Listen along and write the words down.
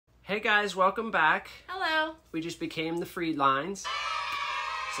Hey guys, welcome back. Hello. We just became the Friedlines.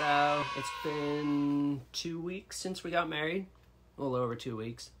 So, it's been 2 weeks since we got married. A little over 2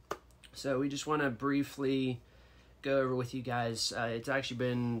 weeks. So, we just want to briefly go over with you guys. It's actually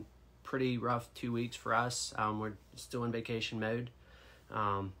been pretty rough 2 weeks for us. We're still in vacation mode.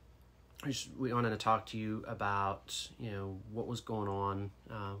 We wanted to talk to you about, what was going on.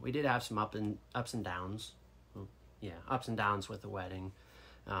 We did have some ups and downs. Well, yeah, ups and downs with the wedding.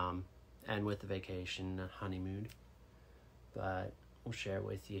 And with the vacation honeymoon, but we'll share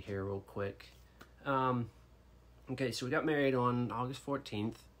with you here real quick. Okay, so we got married on August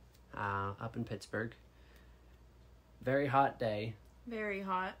 14th, up in Pittsburgh. Very hot day. Very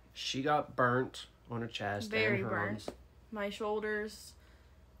hot. She got burnt on her chest. Very and her burnt. arms. My shoulders.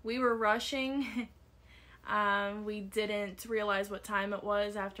 We were rushing. We didn't realize what time it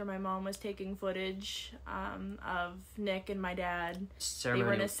was after my mom was taking footage of Nick and my dad. Ceremony. They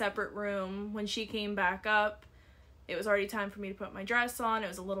were in a separate room. When she came back up, it was already time for me to put my dress on. It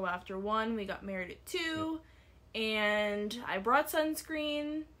was a little after 1. We got married at 2. Yep. And I brought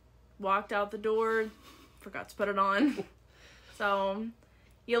sunscreen, walked out the door, forgot to put it on. So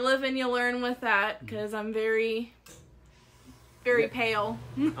you live and you learn with that, because I'm very pale.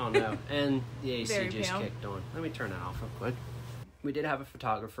 Oh no, and the AC Very just pale. kicked on. Let me turn that off real quick. We did have a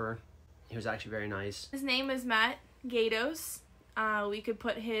photographer. He was actually very nice. His name is Matt Gatos. We could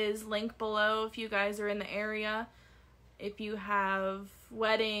put his link below if you guys are in the area. If you have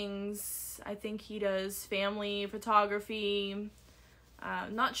weddings, I think he does family photography.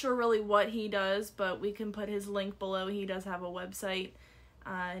 Not sure really what he does, but we can put his link below. He does have a website,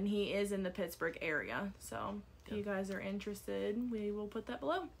 and he is in the Pittsburgh area. So if you guys are interested, we will put that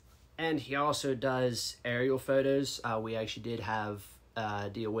below. And he also does aerial photos. We actually did have a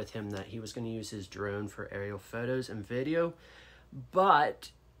deal with him that he was going to use his drone for aerial photos and video.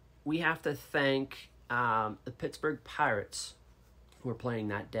 But we have to thank the Pittsburgh Pirates who were playing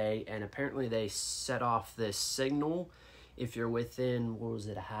that day. And apparently they set off this signal if you're within, what was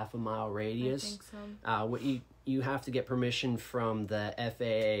it, a half a mile radius? I think so. You have to get permission from the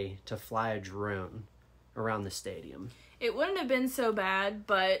FAA to fly a drone around the stadium. It wouldn't have been so bad,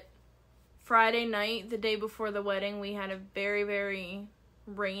 but Friday night, the day before the wedding, we had a very, very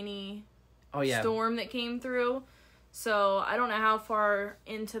rainy storm that came through. So I don't know how far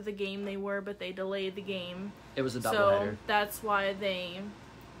into the game they were, but they delayed the game. It was a doubleheader. So that's why they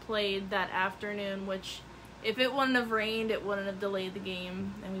played that afternoon, which if it wouldn't have rained, it wouldn't have delayed the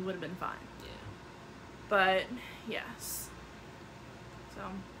game, and we would have been fine. Yeah. But, yes. So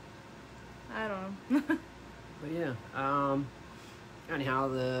I don't know. But yeah, anyhow,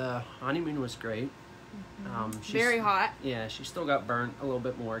 the honeymoon was great. Very hot. Yeah, she still got burnt a little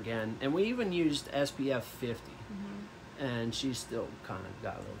bit more again. And we even used SPF 50. And she still kind of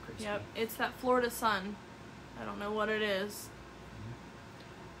got a little crispy. Yep, it's that Florida sun. I don't know what it is.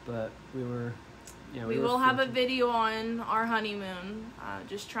 But we were, we will have a video on our honeymoon,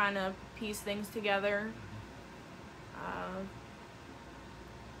 just trying to piece things together.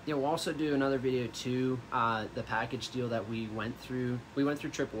 Yeah, we'll also do another video too. The package deal that we went through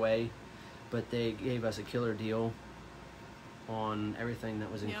AAA, but they gave us a killer deal on everything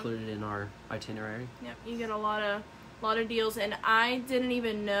that was included in our itinerary. Yep, you get a lot of deals, and I didn't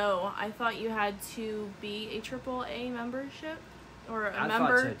even know. I thought you had to be a AAA membership or a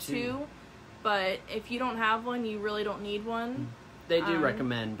member too. But if you don't have one, you really don't need one. They do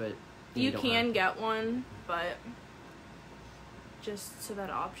recommend, but you can get one, but just so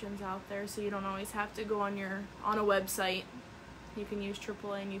that option's out there, so you don't always have to go on a website. You can use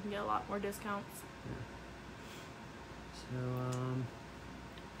AAA and you can get a lot more discounts. Yeah. So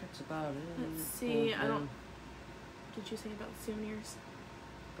that's about it. Let's see. Did you say about souvenirs?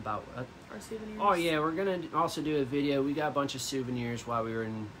 About what? Or souvenirs? Oh yeah, we're gonna also do a video. We got a bunch of souvenirs while we were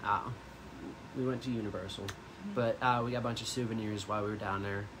in. We went to Universal, but we got a bunch of souvenirs while we were down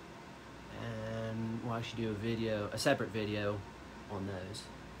there, and we'll actually do a separate video on those.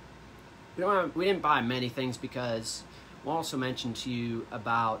 We didn't buy many things because we'll also mention to you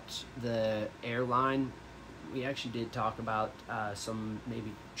about the airline. We actually did talk about some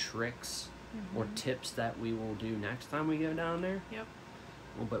maybe tricks or tips that we will do next time we go down there. Yep.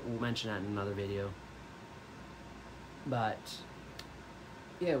 But we'll mention that in another video. But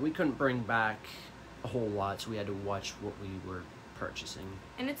yeah, we couldn't bring back a whole lot, so we had to watch what we were purchasing.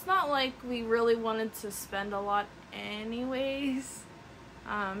 And it's not like we really wanted to spend a lot anyways.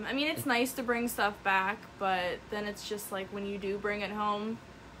 I mean, it's nice to bring stuff back, but then it's just like when you do bring it home,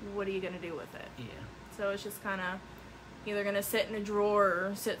 what are you going to do with it? Yeah. So it's just kind of either going to sit in a drawer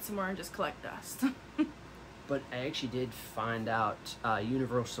or sit somewhere and just collect dust. But I actually did find out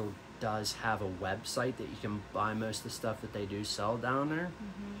Universal does have a website that you can buy most of the stuff that they do sell down there.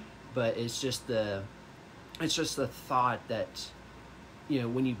 But it's just the thought that, you know,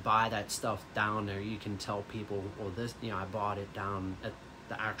 when you buy that stuff down there, you can tell people, well, this, you know, I bought it down at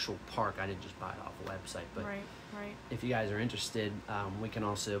the actual park. I didn't just buy it off a website. But right. if you guys are interested, we can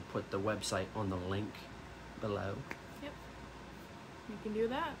also put the website on the link below. Yep. You can do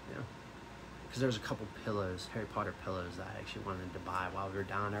that. Yeah. Because there was a couple pillows, Harry Potter pillows, that I actually wanted to buy while we were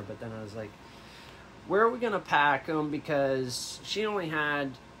down there. But then I was like, where are we going to pack them? Because she only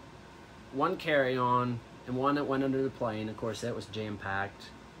had one carry-on and one that went under the plane. Of course, that was jam-packed.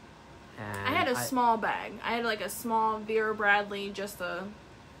 And I had a small bag. I had like a small Vera Bradley, just a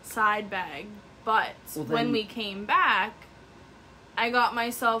side bag. But when we came back, I got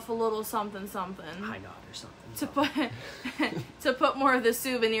myself a little something. I got her something. To put more of the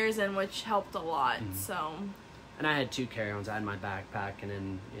souvenirs in, which helped a lot. So. And I had two carry-ons. I had my backpack and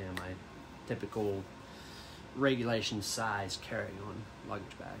then, you know, my typical regulation size carry-on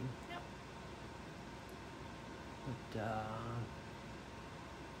luggage bag. Yep. But I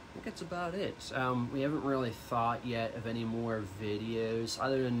think that's about it. We haven't really thought yet of any more videos,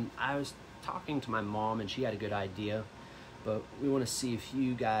 other than I was talking to my mom and she had a good idea, but we want to see if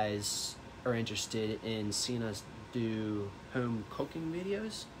you guys are interested in seeing us do home cooking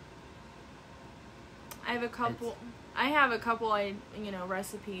videos. I have a couple recipes I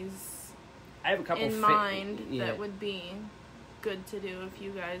have a couple in mind that would be good to do if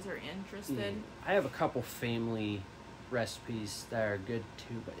you guys are interested. I have a couple family recipes that are good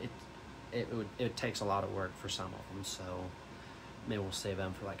too, but it takes a lot of work for some of them, so maybe we'll save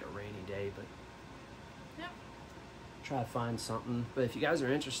them for like a rainy day. But yep, try to find something. But if you guys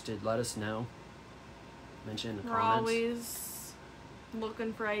are interested, let us know. Mention in the comments. We're always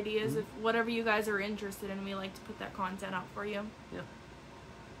looking for ideas. If whatever you guys are interested in, we like to put that content out for you. Yeah.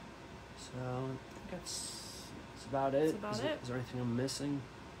 So I think that's about it. That's about it. Is there anything I'm missing?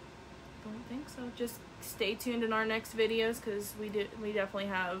 Don't think so. Just stay tuned in our next videos, because we definitely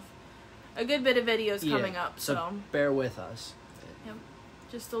have a good bit of videos coming up. So bear with us. Yep.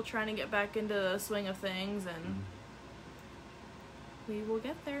 Just still trying to get back into the swing of things, and we will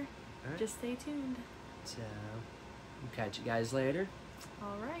get there. Right. Just stay tuned. So we'll catch you guys later.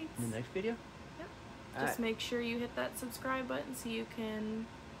 All right. In the next video. Yep. Just make sure you hit that subscribe button so you can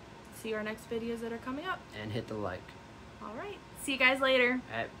see our next videos that are coming up. And hit the like. All right. See you guys later.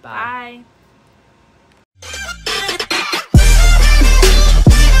 All right, bye. Bye.